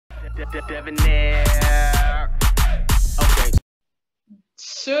Debonair. Okay.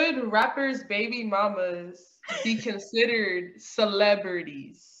 Should rappers' baby mamas be considered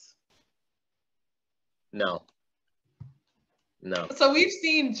celebrities? No. No. So we've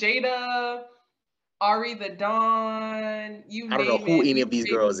seen Jada, Ari the Dawn, I don't know name who it. any of these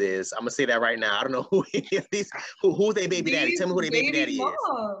girls is. I'm gonna say that right now. I don't know who any of these. Who's their baby daddy? Tell me who their baby daddy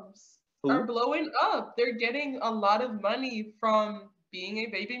moms is. Who? Are blowing up. They're getting a lot of money from being a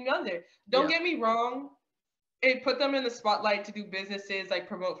baby mother. Don't get me wrong. It put them in the spotlight to do businesses like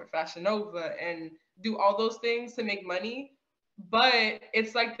promote for Fashion Nova and do all those things to make money. But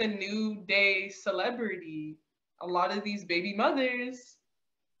it's like the new day celebrity. A lot of these baby mothers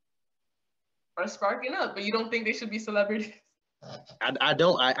are sparking up, but you don't think they should be celebrities? I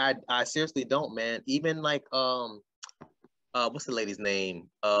don't. I seriously don't, man. Even like what's the lady's name?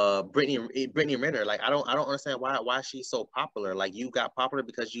 Brittany Renner. Like I don't understand why she's so popular. Like you got popular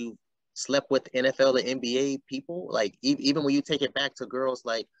because you slept with NFL and NBA people. Like even when you take it back to girls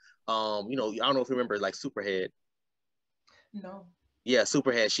like you know, I don't know if you remember like Superhead. No. Yeah,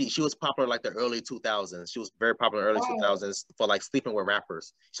 Superhead. She was popular like the early 2000s. She was very popular in the early 2000s for like sleeping with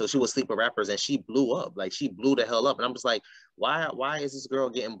rappers. So she would sleep with rappers and she blew up. Like she blew the hell up. And I'm just like, why is this girl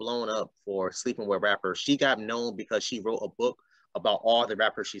getting blown up for sleeping with rappers? She got known because she wrote a book about all the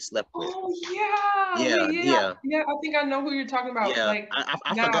rappers she slept with. Oh yeah. I think I know who you're talking about. Yeah, like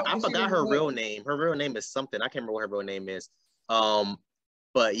I forgot her real name. Her real name is something. I can't remember what her real name is.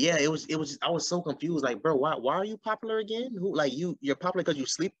 But yeah, it was just, I was so confused. Like, bro, why are you popular again? Who, like, you're popular because you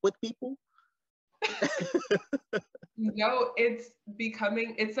sleep with people? No, it's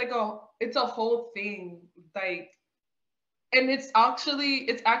a whole thing. Like, and it's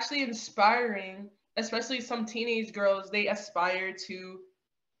actually inspiring, especially some teenage girls. They aspire to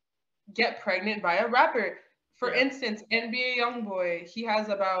get pregnant by a rapper. For instance, NBA YoungBoy, he has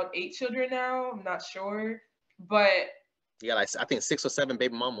about 8 children now. I'm not sure, but yeah, like I think 6 or 7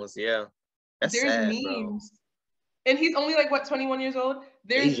 baby mamas. Yeah, that's there's sad, memes, bro. and he's only like what 21 years old.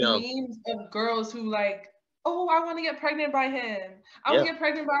 There's young. memes of girls who like, oh, I want to get pregnant by him. I want to get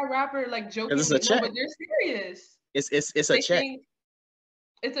pregnant by a rapper, like joking. It's a check. But they're serious. It's a check.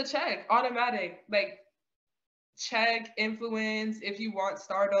 It's a check, automatic, like check influence. If you want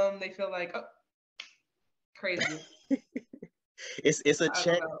stardom, they feel like, oh, crazy. it's a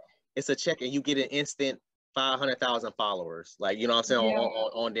check. It's a check, and you get an instant 500,000 followers. Like, you know what I'm saying,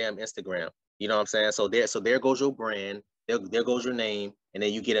 on damn Instagram. You know what I'm saying? So there goes your brand. There goes your name, and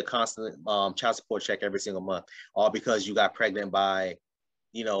then you get a constant child support check every single month, all because you got pregnant by,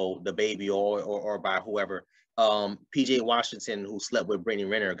 you know, the baby or by whoever. PJ Washington, who slept with Brittany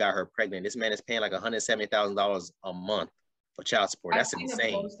Renner, got her pregnant. This man is paying like $170,000 a month for child support. That's insane. I've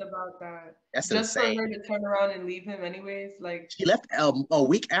seen a post about that. That's just insane. For her to turn around and leave him anyways. Like, she left a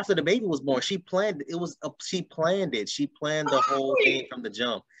week after the baby was born. She planned it. She planned the whole thing from the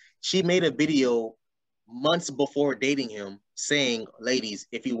jump. She made a video months before dating him saying, ladies,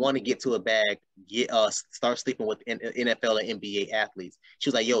 if you want to get to a bag, start sleeping with NFL and NBA athletes. She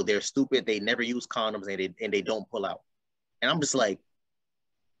was like, yo, they're stupid. They never use condoms and they don't pull out. And I'm just like,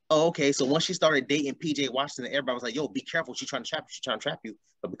 oh, okay. So once she started dating PJ Washington, everybody was like, yo, be careful. She's trying to trap you. She's trying to trap you.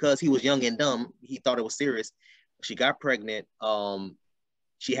 But because he was young and dumb, he thought it was serious. She got pregnant.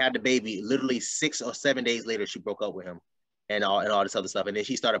 She had the baby. Literally 6 or 7 days later, she broke up with him. And all this other stuff. And then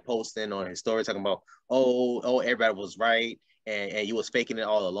she started posting on his story talking about, oh, everybody was right. And you was faking it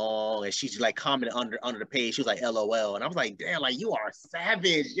all along. And she's like commented under the page. She was like, LOL. And I was like, damn, like, you are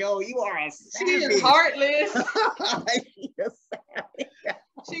savage, yo. You are a savage. She is heartless. You're savage.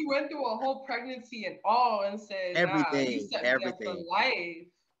 She went through a whole pregnancy and all and said, everything, you set me up for life.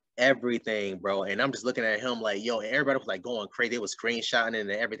 Everything, bro. And I'm just looking at him like, yo, everybody was like going crazy. They was screenshotting and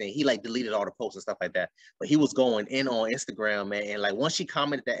everything. He like deleted all the posts and stuff like that. But he was going in on Instagram, man. And like once she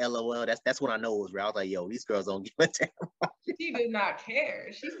commented that LOL, that's when I know it was real. I was like, yo, these girls don't give a damn. She did not care.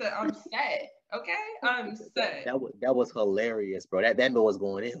 She said, I'm sad. Okay, I'm sad. That was hilarious, bro. That man was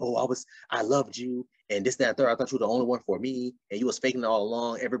going in. Oh, I loved you, and this, that, and third. I thought you were the only one for me, and you was faking it all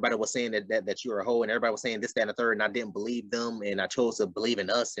along. Everybody was saying that you were a hoe, and everybody was saying this, that, and the third, and I didn't believe them, and I chose to believe in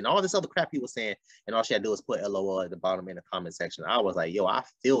us, and all this other crap he was saying. And all she had to do was put LOL at the bottom in the comment section. I was like, yo, I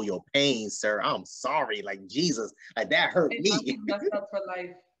feel your pain, sir. I'm sorry. Like, Jesus, like that hurt me. He's messed up for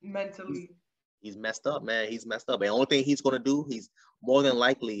life mentally. He's messed up, man. He's messed up. And the only thing he's going to do, he's more than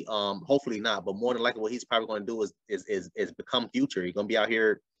likely, hopefully not, but more than likely what he's probably going to do is become Future. He's going to be out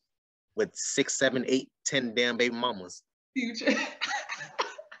here with 6, 7, 8, 10 damn baby mamas. Future.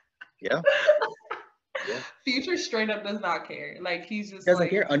 Yeah. Future straight up does not care. Like, he's just doesn't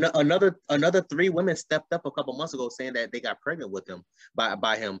care. Another 3 women stepped up a couple months ago saying that they got pregnant with him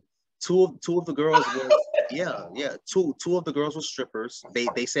by him. Two of the girls was two of the girls were strippers.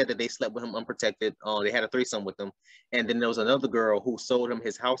 They said that they slept with him unprotected. They had a threesome with him, and then there was another girl who sold him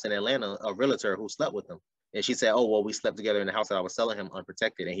his house in Atlanta, a realtor who slept with him, and she said, "Oh well, we slept together in the house that I was selling him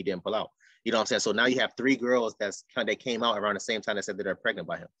unprotected, and he didn't pull out." You know what I'm saying? So now you have three girls that came out around the same time that said that they're pregnant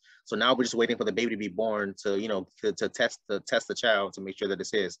by him. So now we're just waiting for the baby to be born to to test the child to make sure that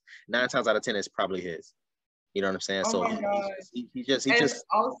it's his. 9 times out of 10, it's probably his. You know what I'm saying? Oh So my God. he just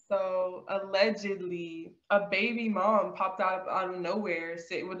Also, allegedly, a baby mom popped out of nowhere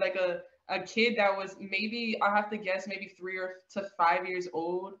with like a kid that was maybe, I have to guess, maybe 3 to 5 years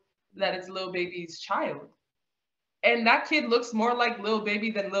old, that it's Lil Baby's child. And that kid looks more like Lil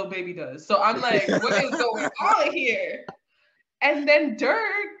Baby than Lil Baby does. So I'm like, what is going on here? And then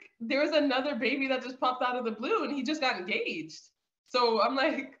Dirk, there was another baby that just popped out of the blue and he just got engaged. So I'm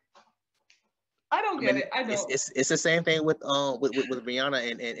like, I don't get it. I don't. It's the same thing with Rihanna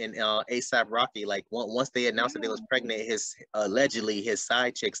and ASAP Rocky. Like once they announced that they was pregnant, allegedly his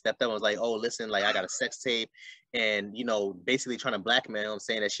side chick stepped up and was like, "Oh, listen, like I got a sex tape," and basically trying to blackmail him,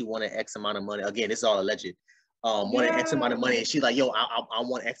 saying that she wanted X amount of money. Again, this is all alleged. Wanted X amount of money, and she's like, "Yo, I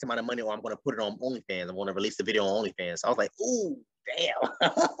want X amount of money, or I'm gonna put it on OnlyFans. I'm gonna release the video on OnlyFans." So I was like, "Ooh, damn."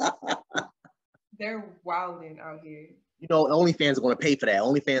 They're wilding out here. OnlyFans are going to pay for that.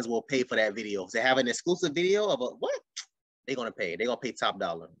 OnlyFans will pay for that video. If they have an exclusive video of what, they're going to pay. They're going to pay top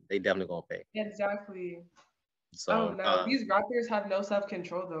dollar. They definitely going to pay. Exactly. So, oh no, these rappers have no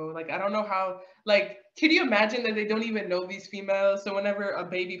self-control though. Like I don't know how. Like, can you imagine that they don't even know these females? So whenever a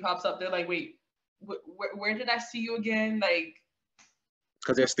baby pops up, they're like, "Wait, where did I see you again?" Like,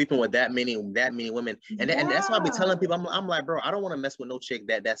 because they're sleeping with that many women, and that's why I be telling people, I'm like, bro, I don't want to mess with no chick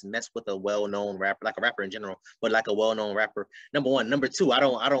that's messed with a well-known rapper, like a rapper in general, but like a well-known rapper. Number one. Number two, I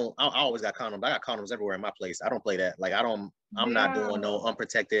always got condoms. I got condoms everywhere in my place. I don't play that. Like I'm not doing no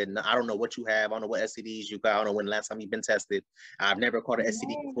unprotected. I don't know what you have. I don't know what STDs you got. I don't know when the last time you've been tested. I've never caught an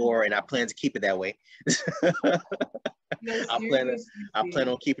STD before, and I plan to keep it that way. no, I plan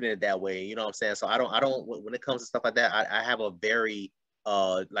on keeping it that way. You know what I'm saying? So I don't when it comes to stuff like that, I have a very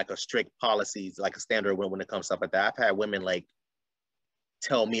like a strict policies, like a standard when it comes to stuff like that. I've had women like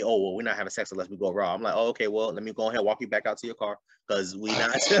tell me, "Oh, well, we're not having sex unless we go raw." I'm like, "Oh, okay, well, let me go ahead and walk you back out to your car because we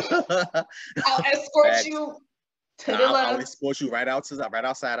not." I'll escort you to the left. I'll escort you right outside.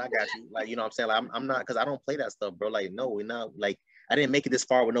 I got you. Like, you know what I'm saying? Like, I'm not, because I don't play that stuff, bro. Like, no, we're not. Like, I didn't make it this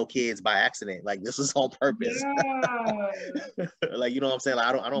far with no kids by accident. Like, this was on purpose. Yeah. Like, you know what I'm saying? Like,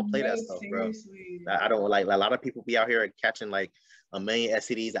 I don't play that stuff, seriously. Bro. I don't like a lot of people be out here catching like a million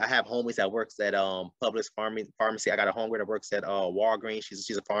STDs. I have homies that works at Publix pharmacy. I got a homegirl that works at Walgreens.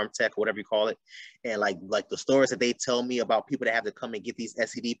 She's a farm tech, whatever you call it. And like the stories that they tell me about people that have to come and get these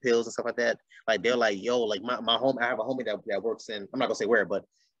STD pills and stuff like that. Like they're like, yo, like my home. I have a homie that works in, I'm not gonna say where, but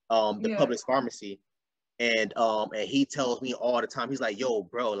the Publix pharmacy. And he tells me all the time, he's like, yo,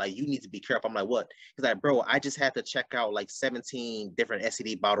 bro, like you need to be careful. I'm like, what? He's like, bro, I just had to check out like 17 different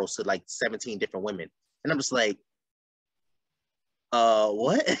STD bottles to like 17 different women. And I'm just like,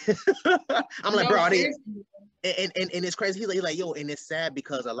 what? I'm like, bro, I didn't. And it's crazy. He's like, yo, and it's sad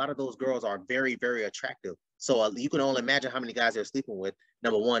because a lot of those girls are very, very attractive. So you can only imagine how many guys they're sleeping with.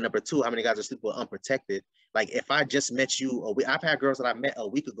 Number one. Number two, how many guys are sleeping with unprotected. Like if I just met you, I've had girls that I met a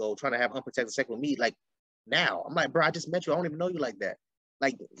week ago trying to have unprotected sex with me. Like now, I'm like, bro, I just met you. I don't even know you like that.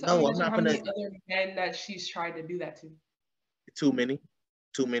 Like, so no, I'm not gonna. How many other men that she's tried to do that to? Too many.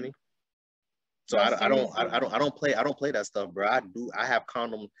 So no, I don't play that stuff, bro. I have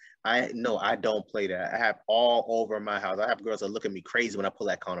condoms. I don't play that. I have all over my house. I have girls that look at me crazy when I pull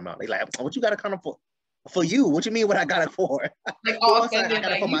that condom out. They like, what you got a condom for? For you? What you mean what I got it for? Like all offended,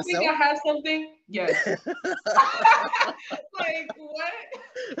 like you think I have something? Yes. Like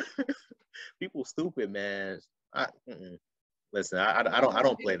what? People stupid, man. Listen, I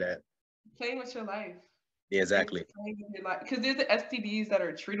don't play that. Playing with your life. Yeah, exactly. Because there's the STDs that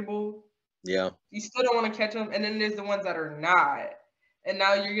are treatable. Yeah. You still don't want to catch them, and then there's the ones that are not. And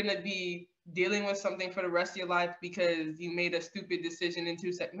now you're gonna be dealing with something for the rest of your life because you made a stupid decision in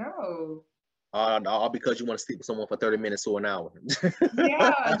 2 seconds. No. All because you want to sleep with someone for 30 minutes or an hour.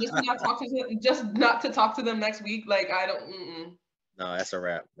 Yeah, just not to talk to them next week. Like I don't. No, that's a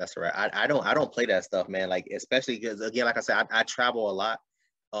wrap. I don't play that stuff, man. Like especially because again, like I said, I travel a lot.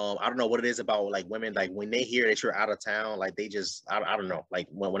 I don't know what it is about like women. Like when they hear that you're out of town, like they just I don't know. Like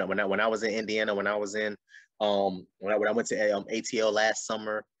when I was in Indiana, when I was in when I went to ATL last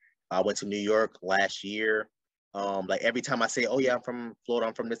summer, I went to New York last year. Like every time I say, oh yeah, I'm from Florida,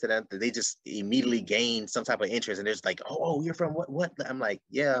 I'm from this and that, they just immediately gain some type of interest, and they're just like, oh, you're from what? I'm like,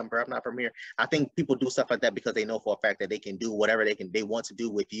 yeah, bro, I'm not from here. I think people do stuff like that because they know for a fact that they can do whatever they want to do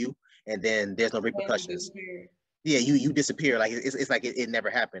with you, and then there's no repercussions. Yeah, you disappear. Like it's like it never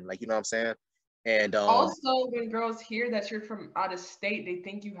happened. Like, you know what I'm saying? And also, when girls hear that you're from out of state, they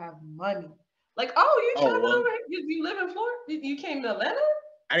think you have money. Like, oh, you traveled over here? You live in Florida? You came to Atlanta?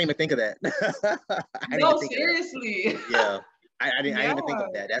 I didn't even think of that. No, seriously. Yeah, I didn't even think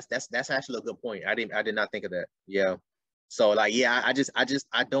of that. That's actually a good point. I did not think of that. Yeah. So like, yeah, I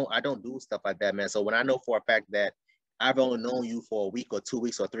don't do stuff like that, man. So when I know for a fact that I've only known you for a week or 2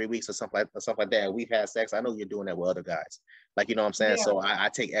 weeks or 3 weeks or something like that, and we've had sex, I know you're doing that with other guys. Like, you know what I'm saying? Yeah. So I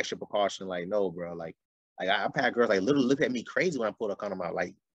take extra precaution. Like, no, bro. Like I've had girls like literally look at me crazy when I pull a condom out.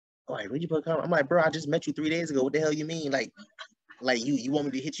 Like, oh, like, when you put a condom? I'm like, bro, I just met you 3 days ago. What the hell you mean? Like you want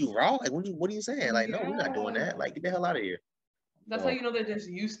me to hit you raw? Like, what are you saying? Like, no, we're not doing that. Like, get the hell out of here. That's how you know they're just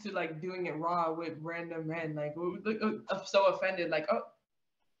used to like doing it raw with random men. Like, I'm so offended. Like, oh,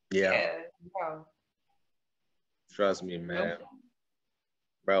 yeah. Wow. Trust me, man. Nope.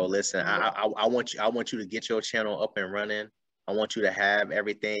 Bro, listen, I want you to get your channel up and running. I want you to have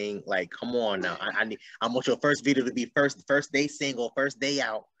everything. Like, come on now. I want your first video to be first day single, first day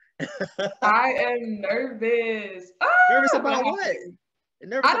out. I am nervous. Nervous about what?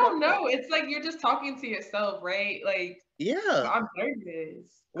 I don't know. What? It's like you're just talking to yourself, right? Like, yeah. I'm nervous.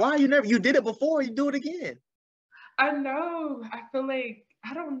 Why are you nervous? You did it before. You do it again. I know. I feel like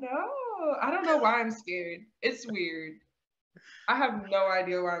I don't know why I'm scared. It's weird. I have no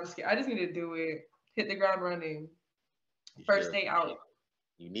idea why I'm scared. I just need to do it. Hit the ground running. First day out.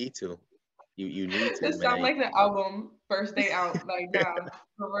 You need to. You need to. It sounds like the album. First day out. Like, nah,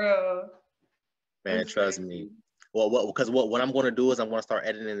 for real. Man, trust me. Well, what I'm going to do is I'm going to start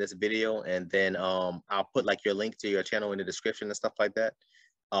editing this video, and then I'll put like your link to your channel in the description and stuff like that.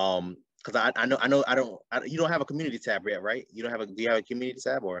 Because I know you don't have a community tab yet, right? Do you have a community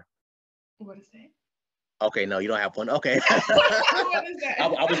tab or? What is that? Okay, no, you don't have one. Okay. What is that?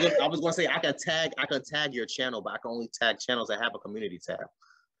 I was gonna say I can tag your channel, but I can only tag channels that have a community tab.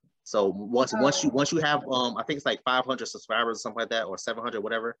 So once you have I think it's like 500 subscribers or something like that, or 700,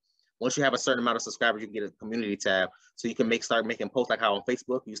 whatever. Once you have a certain amount of subscribers, you can get a community tab, so you can start making posts, like how on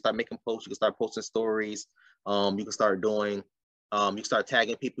Facebook you start making posts. You can start posting stories. You can start doing. You can start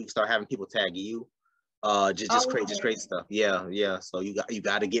tagging people. You can start having people tag you. Just create stuff. Yeah. So you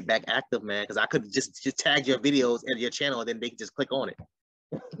got to get back active, man. Because I could just tag your videos and your channel, and then they can just click on it.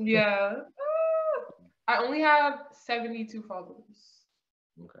 Yeah. I only have 72 followers.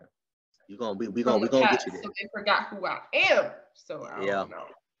 Okay. We gonna get you there. So they forgot who I am. So I don't know.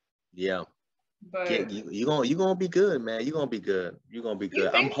 Yeah. But you gonna be good, man. You're gonna be good.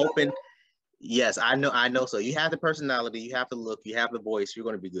 I'm hoping. So? Yes, I know. So you have the personality, you have the look, you have the voice. You're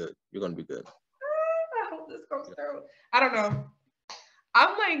gonna be good. I hope this goes through. I don't know.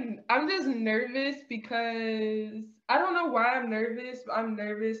 I'm just nervous because I don't know why I'm nervous, but I'm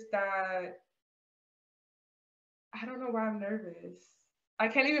nervous that I don't know why I'm nervous. I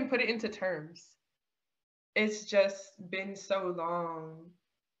can't even put it into terms. It's just been so long.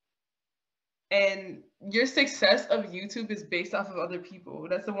 And your success of YouTube is based off of other people.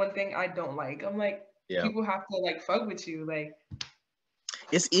 That's the one thing I don't like. I'm like, people have to like fuck with you. Like,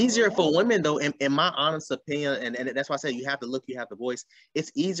 it's easier for women though, in my honest opinion, and that's why I say you have the look, you have the voice.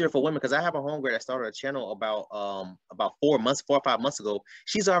 It's easier for women because I have a homegirl that started a channel about 4 or 5 months ago.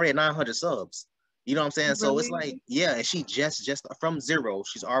 She's already at 900 subs. You know what I'm saying? Really? So it's like, yeah, and she just from zero,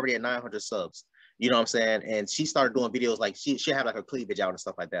 she's already at 900 subs. You know what I'm saying? And she started doing videos like she had like her cleavage out and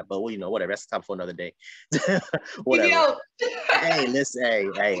stuff like that. But well, you know, whatever. That's the time for another day. Whatever. Hey,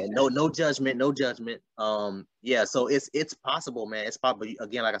 listen, hey, no judgment. Yeah. So it's possible, man. It's possible.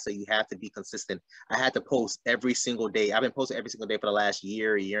 Again, like I said, you have to be consistent. I had to post every single day. I've been posting every single day for the last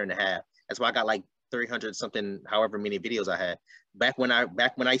year and a half. That's why I got like 300 something, however many videos I had. Back when I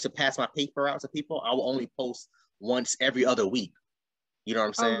used to pass my paper out to people, I would only post once every other week. You know what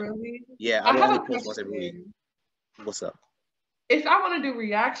I'm saying? Oh, really? Yeah, I would only post once every week. What's up? If I want to do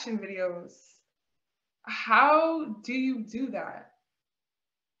reaction videos, how do you do that?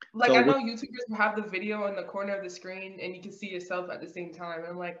 Like, so I know YouTubers will have the video in the corner of the screen and you can see yourself at the same time.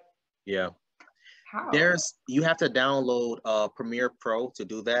 I'm like, yeah. How? You have to download Premiere Pro to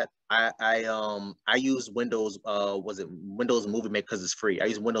do that. I use Windows Windows Movie Maker because it's free. I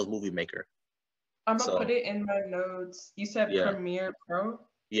use Windows Movie Maker. I'm gonna put it in my notes. You said Premiere Pro?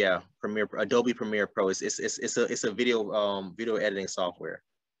 Yeah, Adobe Premiere Pro. It's a video editing software.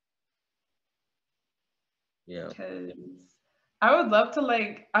 Yeah. Because I would love to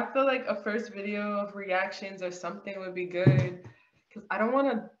like. I feel like a first video of reactions or something would be good, because I don't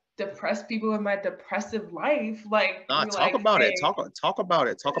want to depress people in my depressive life. Like, Nah, be talk like, about it. hey, Talk about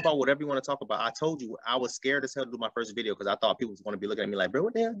it. Talk about whatever you want to talk about. I told you I was scared as hell to do my first video because I thought people was going to be looking at me like, bro,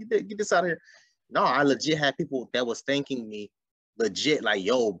 what the hell? Get this out of here. No, I legit had people that was thanking me, legit, like,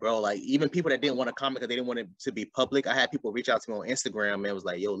 yo, bro, like even people that didn't want to comment because they didn't want it to be public. I had people reach out to me on Instagram and was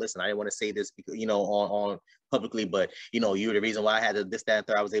like, yo, listen, I didn't want to say this because, you know, on publicly, but you know, you're the reason why I had this, that, and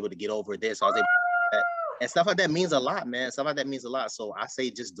third. I was able to get over this. I was able to that. And stuff like that means a lot, man. Stuff like that means a lot. So I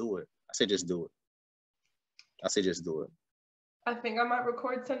say just do it. I say just do it. I say just do it. I think I might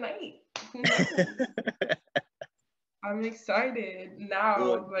record tonight. I'm excited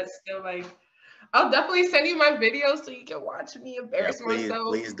now, but still, like, I'll definitely send you my videos so you can watch me embarrass myself.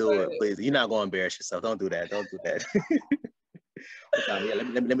 Please do it. Please, you're not going to embarrass yourself. Don't do that. Don't do that. Yeah,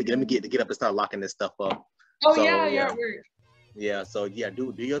 let me get up and start locking this stuff up. Oh, so, yeah, it works. Yeah, so yeah,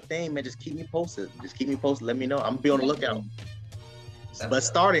 do your thing, man. Just keep me posted. Let me know. I'm gonna be on the lookout. But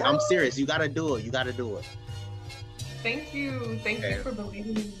start it. I'm serious. You gotta do it. Thank you. Thank you for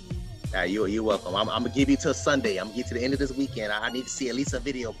believing in me. You're welcome. I'm gonna give you till Sunday. I'm gonna get to the end of this weekend. I need to see at least a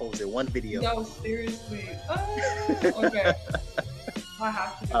video posted. One video. No, seriously. Okay. I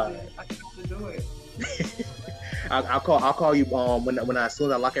have to do it. I have to do it. I'll call you when as soon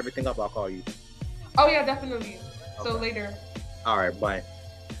as I lock everything up, I'll call you. Oh yeah, definitely. Okay. So later. All right, bye.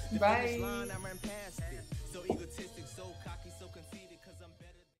 Bye.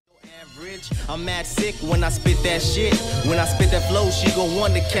 I'm mad sick when I spit that shit. When I spit that flow, she gon'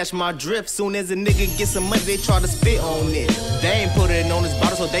 want to catch my drift. Soon as a nigga get some money, they try to spit on it. They ain't put it on this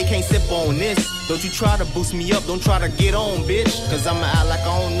bottle, so they can't sip on this. Don't you try to boost me up, don't try to get on, bitch. Cause I'ma act like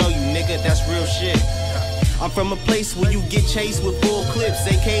I don't know you, nigga, that's real shit. I'm from a place where you get chased with full clips,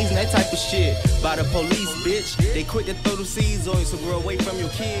 AKs and that type of shit. By the police, bitch. They quick to throw the seeds on you, so grow away from your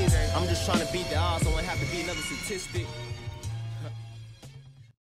kids. I'm just trying to beat the odds, so I have to be another statistic.